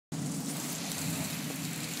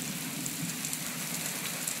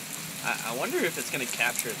I wonder if it's gonna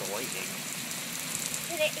capture the lightning.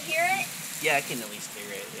 Can it hear it? Yeah, I can at least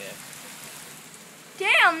hear it, yeah.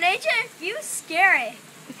 Damn, nature, you scary.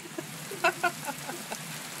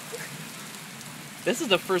 This is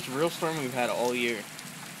the first real storm we've had all year.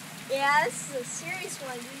 Yeah, this is a serious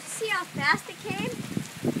one. Did you see how fast it came?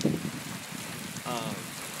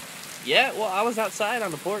 Yeah, well, I was outside on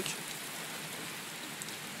the porch.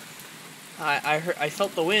 I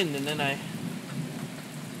felt the wind, and then I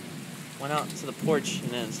went out to the porch, and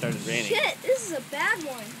then it started raining. Shit, this is a bad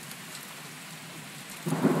one.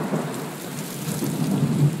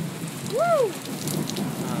 Woo!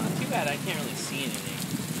 Too bad I can't really see anything.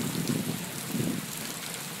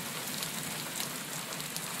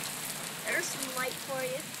 There's some light for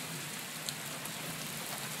you.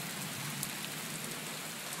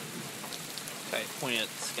 Okay, point at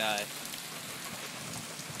the sky.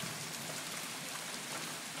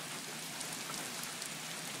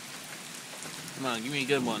 Come on, give me a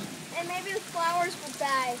good one. And maybe the flowers will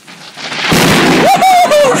die.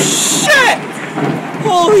 Oh shit!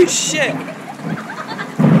 Holy shit!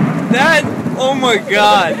 That, oh my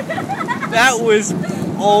god. That was,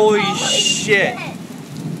 holy shit.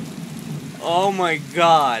 Oh my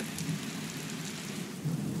god.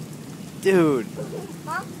 Dude.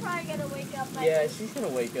 Mom's probably gonna wake up by Yeah, this. she's gonna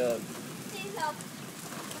wake up. She's up.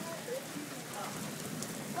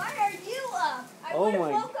 Why are you up? I Oh would have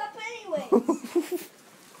my- woke up anyways.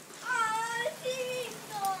 TV's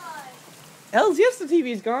gone. Hells yes, the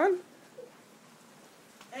TV's gone.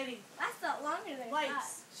 Eddie, That's not longer than that.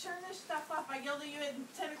 lights, turn this stuff up. I yelled at you at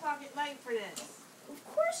 10 o'clock at night for this. Of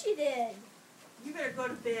course you did. You better go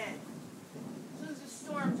to bed. As soon as the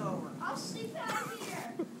storm's over. I'll sleep out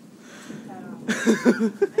here.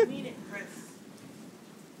 I need it, Chris.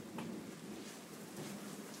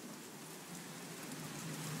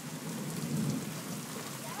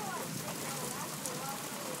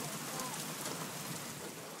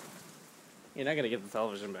 You're not gonna get the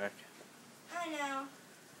television back. I know.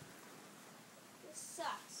 This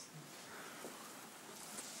sucks.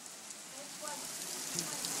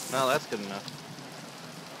 No, that's good enough.